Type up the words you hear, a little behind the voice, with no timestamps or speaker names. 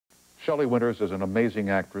Shelley Winters is an amazing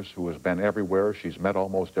actress who has been everywhere. She's met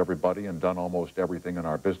almost everybody and done almost everything in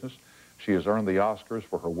our business. She has earned the Oscars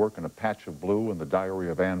for her work in A Patch of Blue and The Diary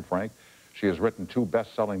of Anne Frank. She has written 2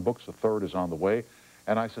 best-selling books. A third is on the way.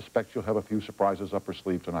 And I suspect you'll have a few surprises up her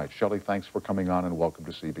sleeve tonight. Shelley, thanks for coming on and welcome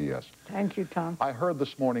to CBS. Thank you, Tom. I heard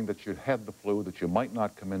this morning that you'd had the flu, that you might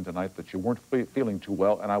not come in tonight, that you weren't feeling too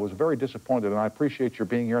well, and I was very disappointed, and I appreciate your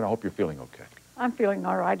being here, and I hope you're feeling okay. I'm feeling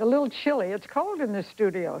all right. A little chilly. It's cold in this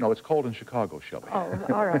studio. No, it's cold in Chicago, Shelley. Oh,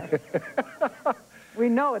 all right. We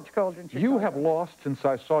know it's cold in Chicago. You have lost, since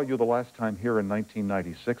I saw you the last time here in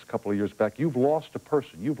 1996, a couple of years back, you've lost a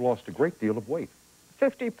person. You've lost a great deal of weight.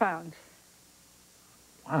 50 pounds.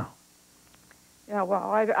 Wow. Yeah, well,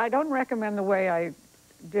 I don't recommend the way I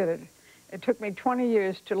did it. It took me 20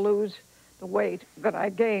 years to lose the weight that I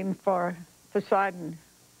gained for Poseidon.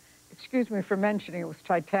 Excuse me for mentioning it was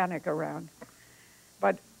Titanic around.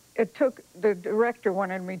 But it took, the director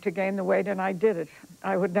wanted me to gain the weight, and I did it.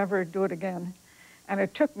 I would never do it again. And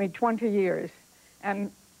it took me 20 years.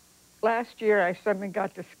 And last year, I suddenly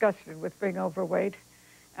got disgusted with being overweight,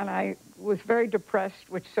 and I was very depressed,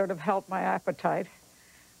 which sort of helped my appetite.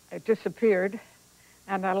 It disappeared,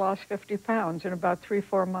 and I lost 50 pounds in about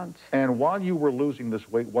 3-4 months. And while you were losing this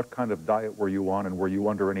weight, what kind of diet were you on, and were you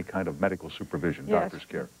under any kind of medical supervision, Yes, doctor's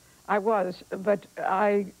care? I was, but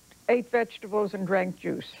I ate vegetables and drank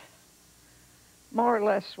juice. More or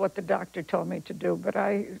less what the doctor told me to do, but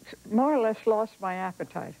I more or less lost my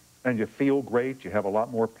appetite. And you feel great? You have a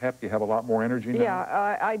lot more pep? You have a lot more energy now?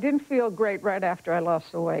 Yeah, I didn't feel great right after I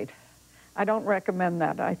lost the weight. I don't recommend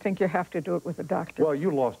that. I think you have to do it with a doctor. Well,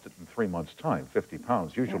 you lost it in 3 months' time, 50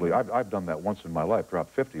 pounds. Usually, I've done that once in my life,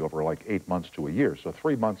 dropped 50 over like 8 months to a year. So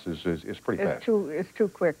 3 months is pretty fast. It's too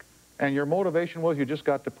quick. And your motivation was you just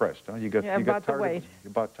got depressed, huh? You got tired. You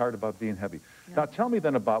got tired about being heavy. Yeah. Now tell me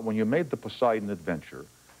then about when you made the Poseidon adventure.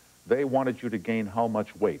 They wanted you to gain how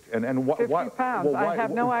much weight? And 50 pounds. Well, I have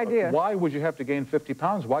no idea. Why would you have to gain 50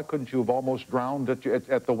 pounds? Why couldn't you have almost drowned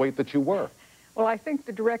at the weight that you were? Well, I think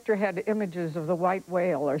the director had images of the white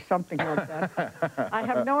whale or something like that. I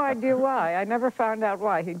have no idea why. I never found out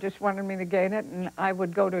why. He just wanted me to gain it, and I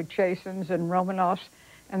would go to Chasen's and Romanoff's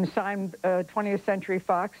and sign 20th Century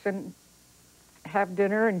Fox and have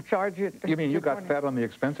dinner and charge it. You mean you got fat on the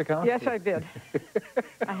expense account? Yes, I did.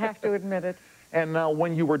 I have to admit it. And now,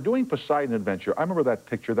 when you were doing Poseidon Adventure, I remember that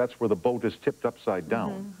picture. That's where the boat is tipped upside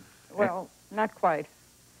down. Mm-hmm. Well, not quite.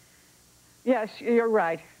 Yes, you're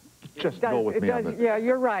right. Just go with me on this. Yeah,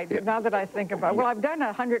 you're right, yeah. Now that I think about it. Well, I've done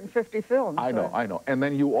 150 films. I know. And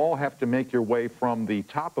then you all have to make your way from the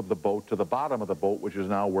top of the boat to the bottom of the boat, which is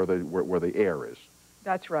now where the air is.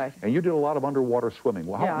 That's right. And you did a lot of underwater swimming.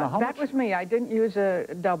 Well, that was me. I didn't use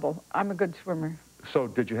a double. I'm a good swimmer. So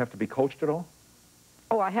did you have to be coached at all?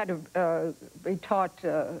 Oh, I had to be taught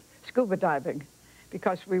scuba diving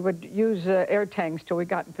because we would use air tanks till we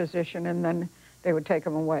got in position, and then they would take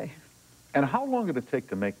them away. And how long did it take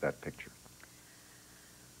to make that picture?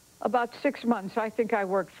 About 6 months. I think I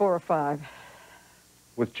worked 4 or 5.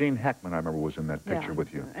 With Gene Hackman, I remember, was in that picture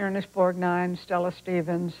with you. Ernest Borgnine, Stella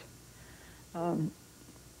Stevens,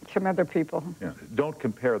 some other people. Yeah. Don't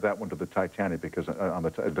compare that one to the Titanic, because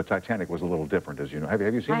the Titanic was a little different, as you know. Have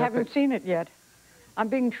you seen that? I haven't seen it yet. I'm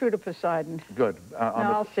being true to Poseidon. Good.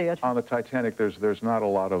 I'll see it. On the Titanic, there's not a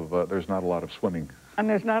lot of swimming. And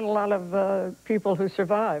there's not a lot of people who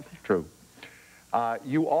survive. True.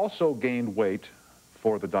 You also gained weight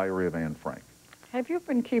for The Diary of Anne Frank. Have you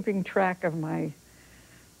been keeping track of my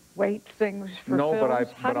weight things for No, films?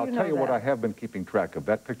 but I'll tell you what I have been keeping track of.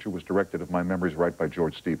 That picture was directed, if my memory's right, by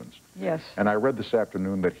George Stevens. Yes. And I read this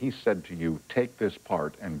afternoon that he said to you, take this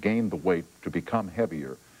part and gain the weight to become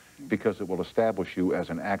heavier, because it will establish you as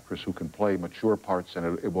an actress who can play mature parts,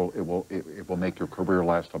 and it will make your career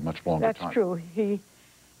last a much longer time. That's true.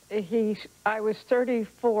 I was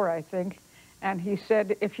 34, I think, and he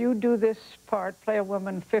said, if you do this part, play a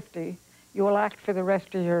woman 50, you will act for the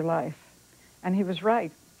rest of your life. And he was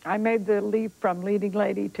right. I made the leap from leading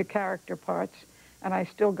lady to character parts, and I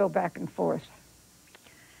still go back and forth.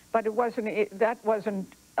 But that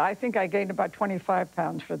wasn't, I think I gained about 25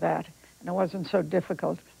 pounds for that, and it wasn't so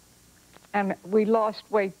difficult. And we lost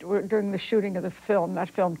weight during the shooting of the film. That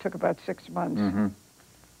film took about 6 months. Mm-hmm.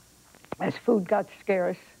 As food got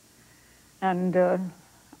scarce. And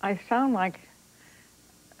I sound like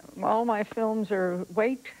all my films are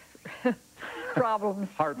weight problems.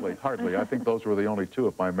 Hardly. I think those were the only 2,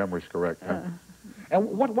 if my memory's correct. And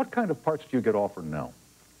what kind of parts do you get offered now?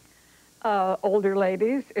 Older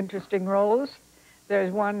ladies, interesting roles.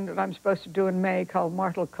 There's one that I'm supposed to do in May called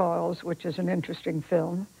Mortal Coils, which is an interesting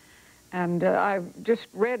film. And I've just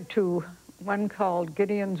read 2 one called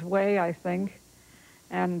Gideon's Way, I think,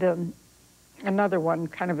 and another one,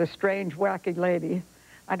 kind of a strange, wacky lady.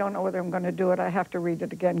 I don't know whether I'm going to do it. I have to read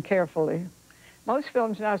it again carefully. Most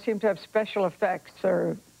films now seem to have special effects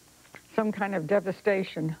or some kind of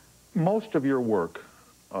devastation. Most of your work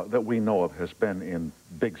that we know of has been in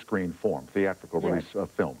big screen form, theatrical release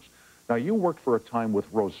films. Now, you worked for a time with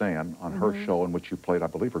Roseanne on her show in which you played, I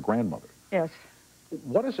believe, her grandmother. Yes.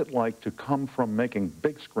 What is it like to come from making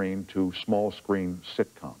big screen to small screen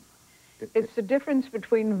sitcom? It's the difference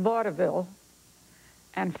between vaudeville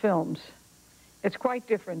and films. It's quite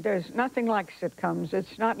different. There's nothing like sitcoms.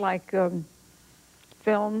 It's not like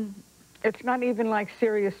film. It's not even like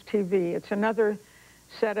serious TV. It's another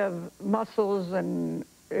set of muscles, and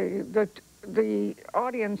the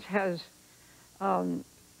audience has, I'm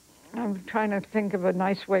trying to think of a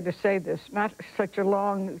nice way to say this, not such a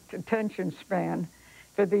long attention span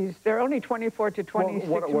for these. They're only 24 to 26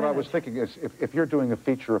 minutes. What I was thinking is, if you're doing a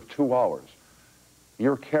feature of 2 hours,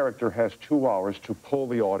 your character has 2 hours to pull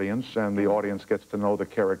the audience, and the audience gets to know the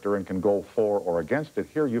character and can go for or against it.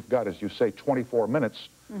 Here you've got, as you say, 24 minutes.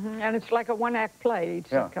 And it's like a one-act play, each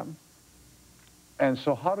sitcom. And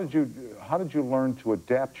so how did you learn to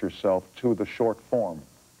adapt yourself to the short form?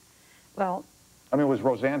 Well, I mean, was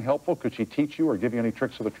Roseanne helpful? Could she teach you or give you any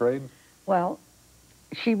tricks of the trade? Well,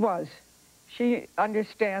 she was. She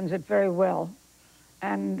understands it very well.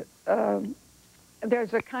 And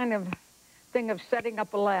there's a kind of thing of setting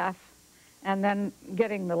up a laugh and then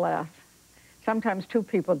getting the laugh. Sometimes 2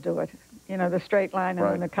 people do it, you know, the straight line and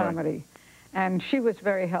then the comedy. Right. And she was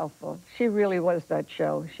very helpful. She really was that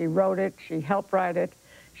show. She wrote it, she helped write it,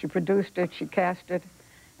 she produced it, she cast it,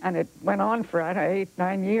 and it went on for, I don't know, 8,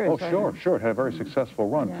 9 years. Oh, sure. It had a very successful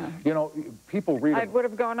run. Yeah. You know, people read... It would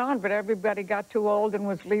have gone on, but everybody got too old and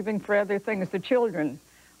was leaving for other things. The children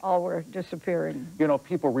all were disappearing. You know,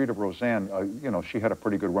 people read of Roseanne, you know, she had a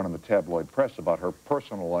pretty good run in the tabloid press about her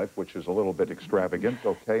personal life, which is a little bit extravagant,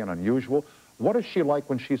 okay, and unusual. What is she like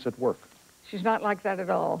when she's at work? She's not like that at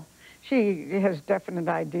all. She has definite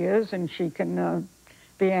ideas, and she can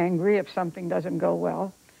be angry if something doesn't go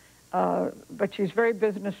well. But she's very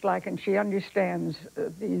businesslike, and she understands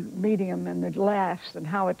the medium and the laughs and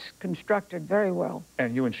how it's constructed very well.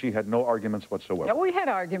 And you and she had no arguments whatsoever? No, we had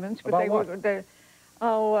arguments, but about they what?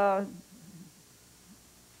 were...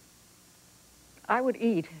 I would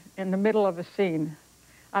eat in the middle of a scene.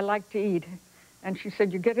 I like to eat. And she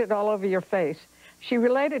said, you get it all over your face. She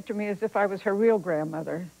related to me as if I was her real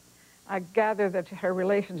grandmother. I gather that her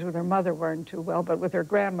relations with her mother weren't too well, but with her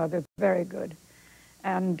grandmother, very good.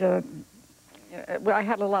 And I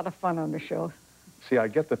had a lot of fun on the show. See, I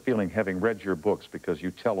get the feeling, having read your books, because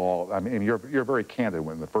you tell all, I mean, you're very candid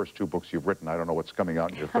in the first 2 books you've written. I don't know what's coming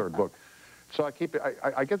out in your 3rd book. So I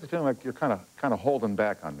get the feeling like you're kind of holding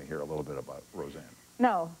back on me here a little bit about Roseanne.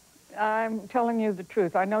 No, I'm telling you the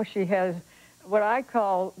truth. I know she has what I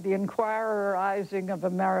call the inquirerizing of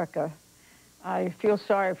America. I feel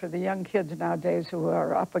sorry for the young kids nowadays who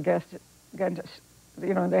are up against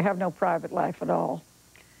you know, they have no private life at all.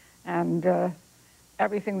 And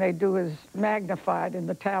everything they do is magnified in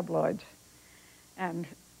the tabloids. And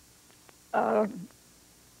I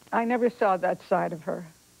never saw that side of her.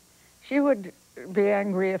 She would be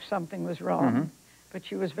angry if something was wrong, but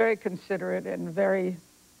she was very considerate and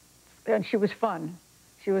and she was fun.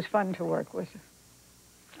 She was fun to work with.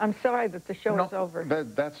 I'm sorry that the show is over.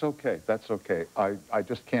 That's okay. That's okay. I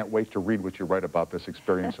just can't wait to read what you write about this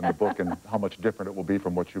experience in the book and how much different it will be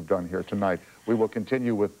from what you've done here tonight. We will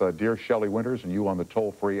continue with dear Shelley Winters and you on the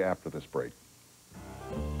toll-free after this break.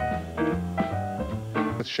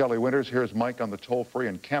 With Shelley Winters, here's Mike on the toll-free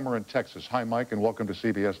in Cameron, Texas. Hi, Mike, and welcome to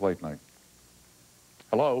CBS Late Night.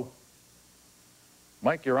 Hello?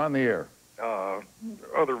 Mike, you're on the air.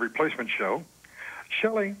 Other replacement show.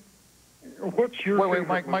 Shelley, what's your Wait,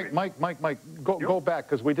 Mike, go back,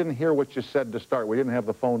 because we didn't hear what you said to start. We didn't have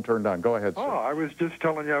the phone turned on. Go ahead, sir. Oh, I was just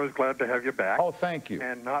telling you I was glad to have you back. Oh, thank you.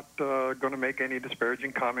 And not going to make any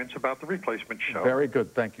disparaging comments about the replacement show. Very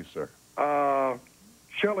good. Thank you, sir.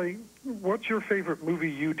 Shelley, what's your favorite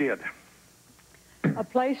movie you did? A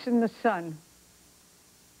Place in the Sun.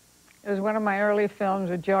 It was one of my early films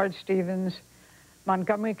with George Stevens,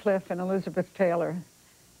 Montgomery Clift, and Elizabeth Taylor.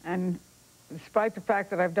 And despite the fact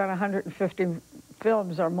that I've done 150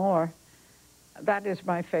 films or more, that is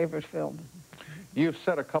my favorite film. You've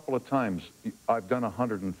said a couple of times, I've done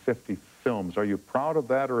 150 films. Are you proud of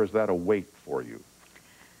that, or is that a weight for you?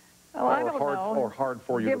 Oh, I don't know. Or hard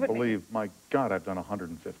for you to believe, my God, I've done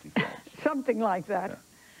 150 films. Something like that.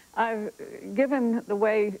 Yeah. Given the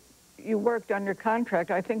way you worked under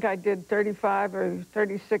contract, I think I did 35 or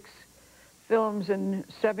 36 films in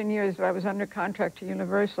 7 years. I was under contract to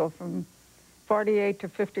Universal from 48 to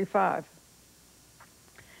 55.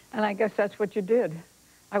 And I guess that's what you did.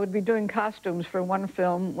 I would be doing costumes for one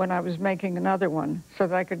film when I was making another one, so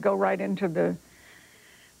that I could go right into the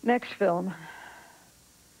next film.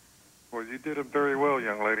 Well, you did it very well,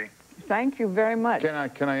 young lady. Thank you very much.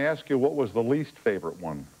 Can I ask you, what was the least favorite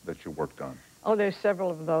one that you worked on? Oh, there's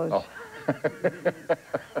several of those. Oh.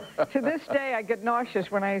 To this day, I get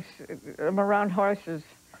nauseous when I'm around horses.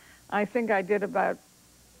 I think I did about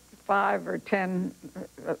 5 or 10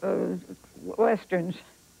 Westerns.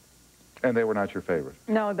 And they were not your favorite?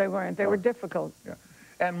 No, they weren't. They were difficult. Yeah.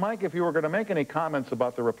 And Mike, if you were going to make any comments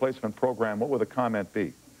about the replacement program, what would the comment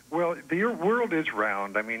be? Well, the world is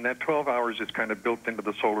round. I mean, that 12 hours is kind of built into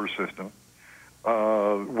the solar system.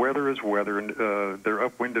 Weather is weather, and they're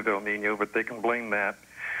upwind of El Nino, but they can blame that.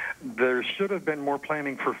 There should have been more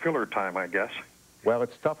planning for filler time, I guess. Well,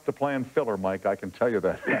 it's tough to plan filler, Mike, I can tell you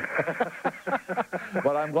that.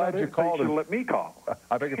 But I'm glad you called. They should have let me call.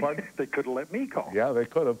 I beg your pardon? They could have let me call. Yeah, they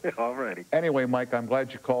could have. All righty. Anyway, Mike, I'm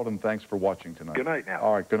glad you called, and thanks for watching tonight. Good night now.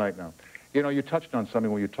 All right, good night now. You know, you touched on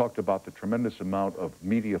something when you talked about the tremendous amount of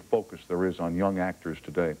media focus there is on young actors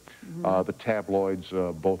today. Mm-hmm. The tabloids,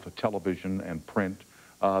 both the television and print,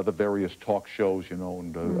 the various talk shows, you know,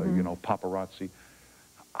 and, you know, paparazzi.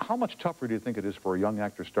 How much tougher do you think it is for a young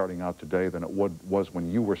actor starting out today than it was when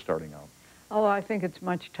you were starting out? Oh, I think it's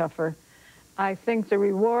much tougher. I think the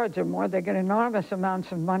rewards are more. They get enormous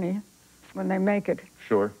amounts of money when they make it.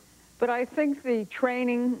 Sure. But I think the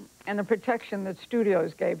training and the protection that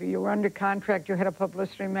studios gave you, you were under contract, you had a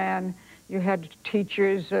publicity man, you had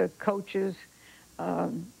teachers, coaches,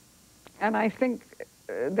 and I think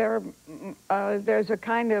there's a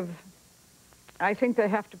kind of, I think they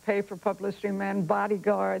have to pay for publicity men,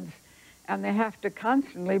 bodyguards, and they have to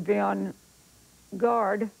constantly be on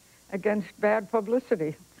guard against bad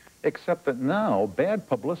publicity. Except that now, bad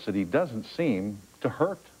publicity doesn't seem to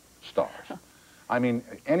hurt stars. I mean,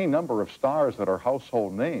 any number of stars that are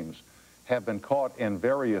household names have been caught in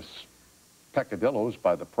various peccadillos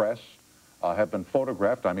by the press, have been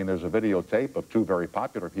photographed. I mean, there's a videotape of 2 very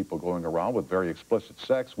popular people going around with very explicit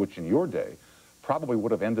sex, which in your day probably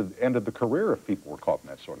would have ended the career if people were caught in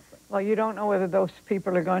that sort of thing. Well, you don't know whether those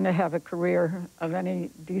people are going to have a career of any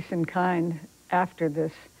decent kind after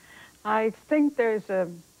this. I think there's a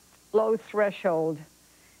low threshold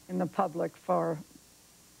in the public for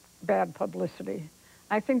bad publicity.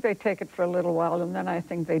 I think they take it for a little while, and then I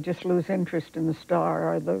think they just lose interest in the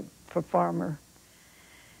star or the performer.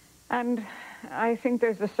 And I think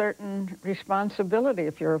there's a certain responsibility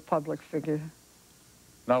if you're a public figure.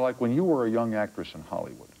 Now, like when you were a young actress in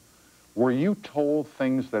Hollywood, were you told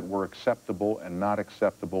things that were acceptable and not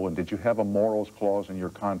acceptable, and did you have a morals clause in your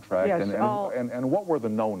contract? Yes, and what were the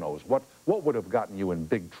no-nos? What would have gotten you in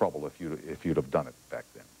big trouble if you'd have done it back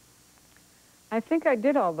then? I think I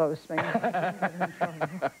did all those things.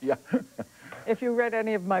 Yeah. If you read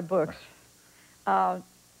any of my books,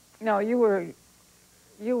 no, you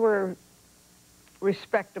were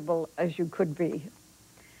respectable as you could be,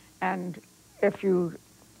 and if you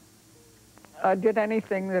did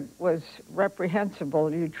anything that was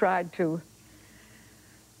reprehensible, you tried to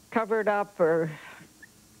cover it up or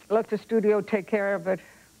let the studio take care of it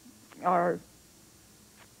or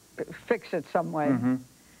fix it some way. Mm-hmm.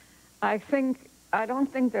 I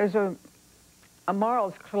don't think there's a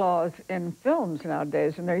morals clause in films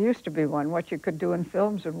nowadays, and there used to be one, what you could do in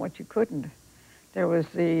films and what you couldn't. There was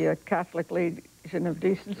the Catholic Legion of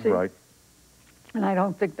Decency. Right. And I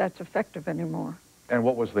don't think that's effective anymore. And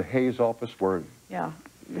what was the Hayes office where the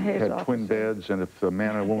Hayes had office. Twin beds, and if the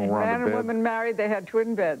man and woman were on the bed? Man and woman married, they had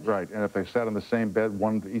twin beds. Right, and if they sat on the same bed,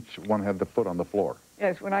 each one had the foot on the floor.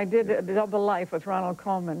 Yes, when I did The Double Life with Ronald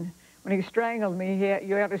Colman, when he strangled me,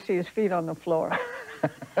 you had to see his feet on the floor.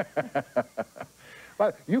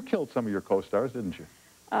 Well, you killed some of your co-stars, didn't you?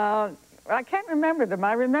 I can't remember them.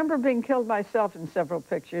 I remember being killed myself in several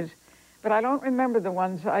pictures, but I don't remember the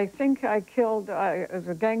ones. I think I killed, it was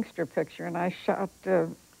a gangster picture, and I shot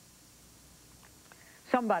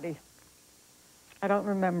somebody. I don't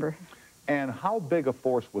remember. And how big a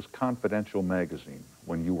force was Confidential magazine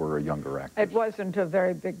when you were a younger actress? It wasn't a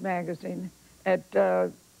very big magazine. It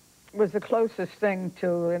was the closest thing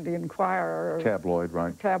to the Inquirer. Tabloid,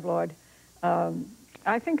 right? Tabloid.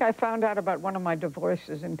 I think I found out about one of my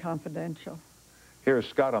divorces in Confidential. Here's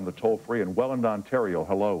Scott on the toll-free in Welland, Ontario.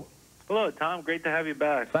 Hello. Hello, Tom. Great to have you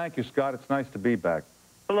back. Thank you, Scott. It's nice to be back.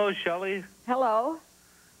 Hello, Shelley. Hello.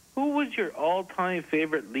 Who was your all-time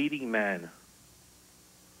favorite leading man?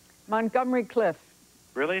 Montgomery Clift.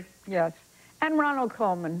 Really? Yes. And Ronald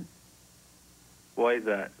Colman. Why is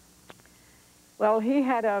that? Well, he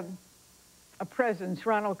had a presence,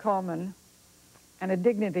 Ronald Colman, and a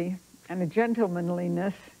dignity and a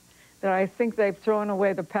gentlemanliness that I think they've thrown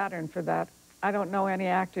away the pattern for that. I don't know any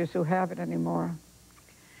actors who have it anymore.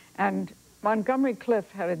 And Montgomery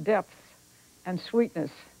Clift had a depth and sweetness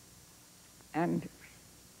and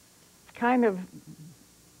kind of,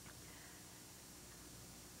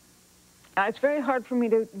 it's very hard for me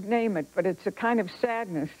to name it, but it's a kind of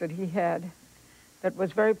sadness that he had that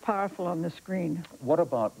was very powerful on the screen. What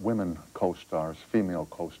about women co-stars, female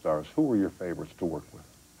co-stars? Who were your favorites to work with?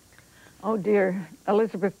 Oh dear,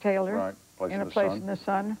 Elizabeth Taylor, right. in A Place in the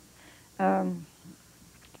Sun.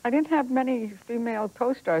 I didn't have many female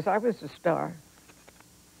co-stars. I was a star.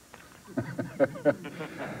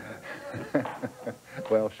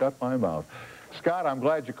 Well, shut my mouth. Scott, I'm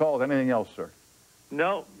glad you called. Anything else, sir?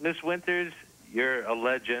 No, Miss Winters, you're a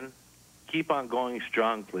legend. Keep on going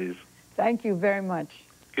strong, please. Thank you very much.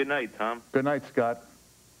 Good night, Tom. Good night, Scott.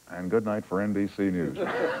 And good night for NBC News.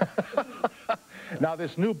 Now,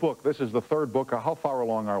 this new book, this is the third book. How far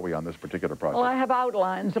along are we on this particular project? Well, I have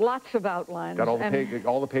outlines, lots of outlines. Got all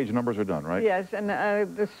the page numbers are done, right? Yes, and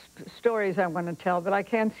the stories I want to tell, but I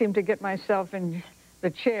can't seem to get myself in the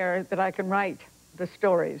chair that I can write the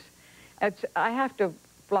stories. I have to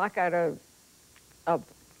block out a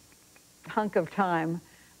hunk of time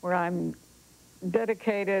where I'm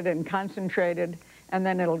dedicated and concentrated, and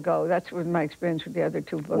then it'll go. That's what my experience with the other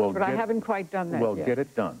two books, but I haven't quite done that yet. Well, get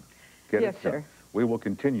it done. Yes, sir. We will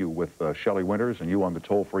continue with Shelley Winters and you on the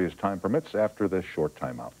toll-free as time permits after this short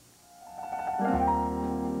timeout.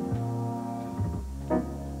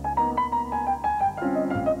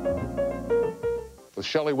 With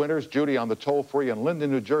Shelley Winters, Judy on the toll-free in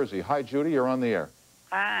Linden, New Jersey. Hi, Judy, you're on the air.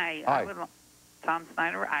 Hi. Hi. Tom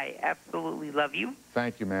Snyder, I absolutely love you.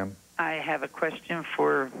 Thank you, ma'am. I have a question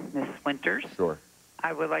for Miss Winters. Sure.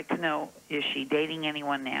 I would like to know, is she dating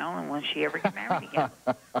anyone now, and will she ever get married again?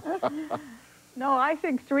 No, I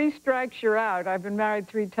think 3 strikes, you're out. I've been married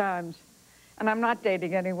 3 times, and I'm not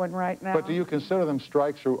dating anyone right now. But do you consider them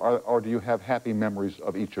strikes, or do you have happy memories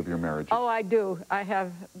of each of your marriages? Oh, I do. I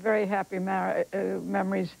have very happy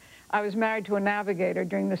memories. I was married to a navigator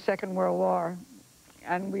during the Second World War,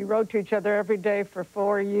 and we wrote to each other every day for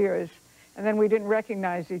 4 years, and then we didn't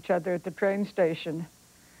recognize each other at the train station.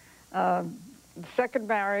 The second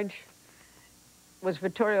marriage was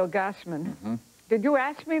Vittorio Gassman. Mm-hmm. Did you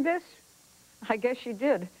ask me this? I guess you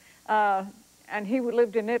did. And he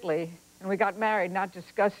lived in Italy, and we got married not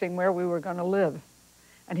discussing where we were going to live.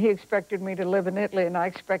 And he expected me to live in Italy, and I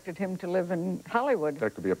expected him to live in Hollywood.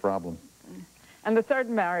 That could be a problem. And the third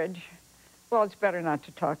marriage, well, it's better not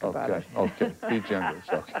to talk about it. Okay, be generous,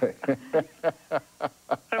 okay. What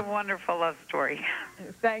a wonderful love story.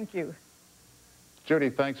 Thank you.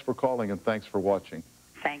 Judy, thanks for calling and thanks for watching.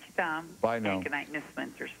 Thank you, Tom. Bye now. And good night, Miss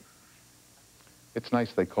Winters. It's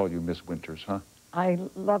nice they call you Miss Winters, huh? I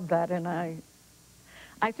love that, and I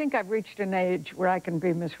think I've reached an age where I can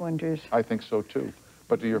be Miss Winters. I think so, too.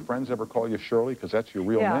 But do your friends ever call you Shirley? Because that's your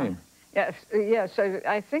real name. Yes.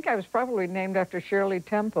 I think I was probably named after Shirley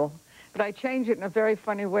Temple, but I changed it in a very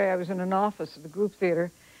funny way. I was in an office at the group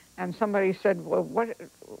theater, and somebody said, well,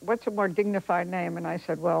 what's a more dignified name? And I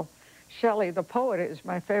said, well, Shelley, the poet, is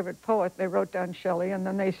my favorite poet. They wrote down Shelley, and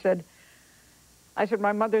then they said, I said,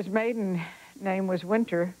 my mother's maiden name was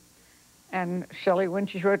Winter, and Shelley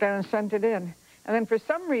Winters wrote down and sent it in. And then for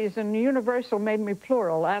some reason, Universal made me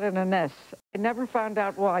plural, added an S. I never found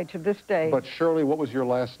out why to this day. But Shirley, what was your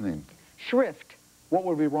last name? Schrift. What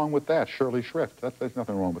would be wrong with that? Shirley Schrift. There's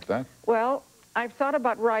nothing wrong with that. Well, I've thought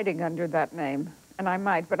about writing under that name, and I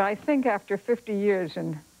might, but I think after 50 years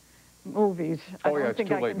in movies, I don't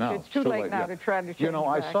think I can. It's too late now to try to change You know,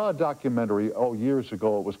 I saw a documentary, years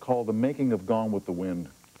ago. It was called The Making of Gone with the Wind.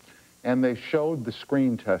 And they showed the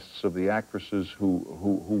screen tests of the actresses who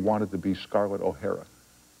wanted to be Scarlett O'Hara.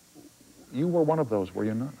 You were one of those, were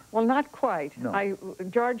you not? Well, not quite. No.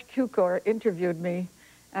 George Cukor interviewed me,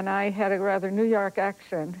 and I had a rather New York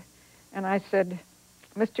accent. And I said,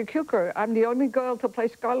 Mr. Cukor, I'm the only girl to play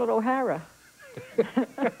Scarlett O'Hara.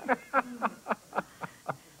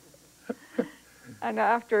 And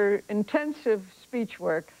after intensive speech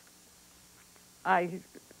work, I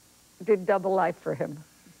did double life for him.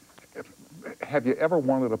 Have you ever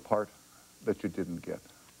wanted a part that you didn't get?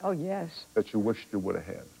 Oh, yes. That you wished you would have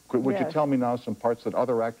had? Would you Yes. tell me now some parts that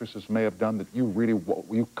other actresses may have done that you really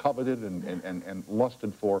you coveted and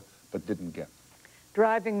lusted for but didn't get?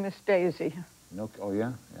 Driving Miss Daisy. No, oh,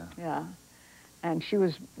 yeah? Yeah. And she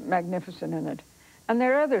was magnificent in it. And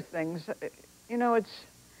there are other things. You know, it's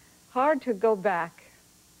hard to go back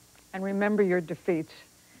and remember your defeats.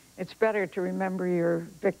 It's better to remember your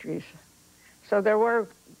victories. So there were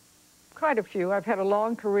quite a few. I've had a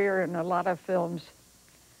long career in a lot of films.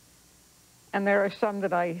 And there are some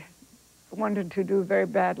that I wanted to do very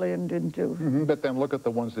badly and didn't do. But then look at the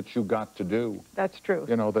ones that you got to do. That's true.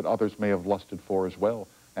 You know, that others may have lusted for as well.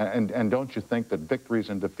 And don't you think that victories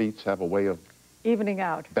and defeats have a way of evening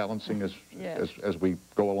out, balancing Yes. as we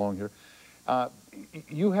go along here?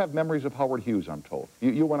 You have memories of Howard Hughes, I'm told.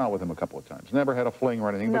 You went out with him a couple of times. Never had a fling or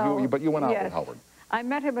anything, No, but you went out yes. with Howard. I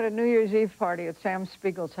met him at a New Year's Eve party at Sam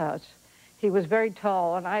Spiegel's house. He was very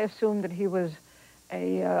tall, and I assumed that he was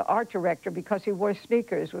a art director because he wore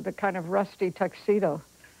sneakers with a kind of rusty tuxedo.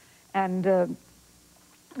 And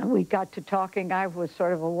we got to talking. I was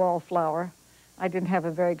sort of a wallflower. I didn't have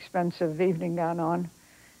a very expensive evening gown on.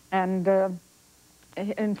 And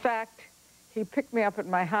in fact, he picked me up at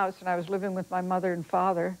my house, and I was living with my mother and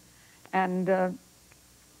father. And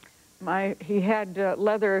he had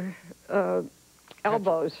leather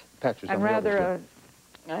elbows Patches and on the rather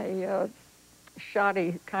elbows, a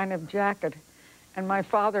shoddy kind of jacket. And my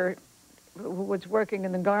father, who was working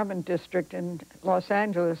in the garment district in Los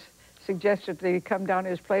Angeles, suggested that he come down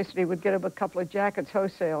to his place and he would get him a couple of jackets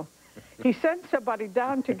wholesale. He sent somebody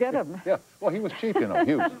down to get him. Yeah, well, he was cheap, you know,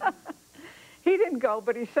 Hughes. He didn't go,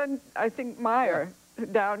 but he sent, I think, Meyer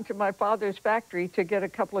down to my father's factory to get a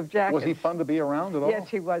couple of jackets. Was he fun to be around at all? Yes,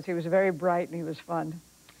 he was. He was very bright and he was fun.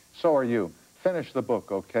 So are you. Finish the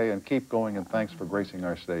book, okay, and keep going, and thanks for gracing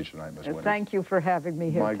our stage tonight, Miss Winters. Thank you for having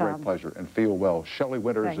me here, My Tom. great pleasure, and feel well. Shelley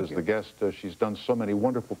Winters Thank is you. the guest. She's done so many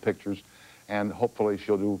wonderful pictures, and hopefully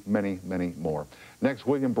she'll do many, many more. Next,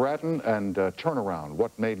 William Bratton and Turnaround,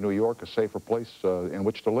 What Made New York a Safer Place in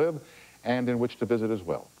which to live and in which to visit as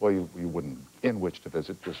well. Well, you wouldn't in which to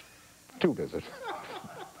visit, just to visit,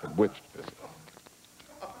 in which to visit.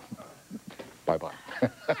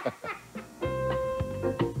 Bye-bye.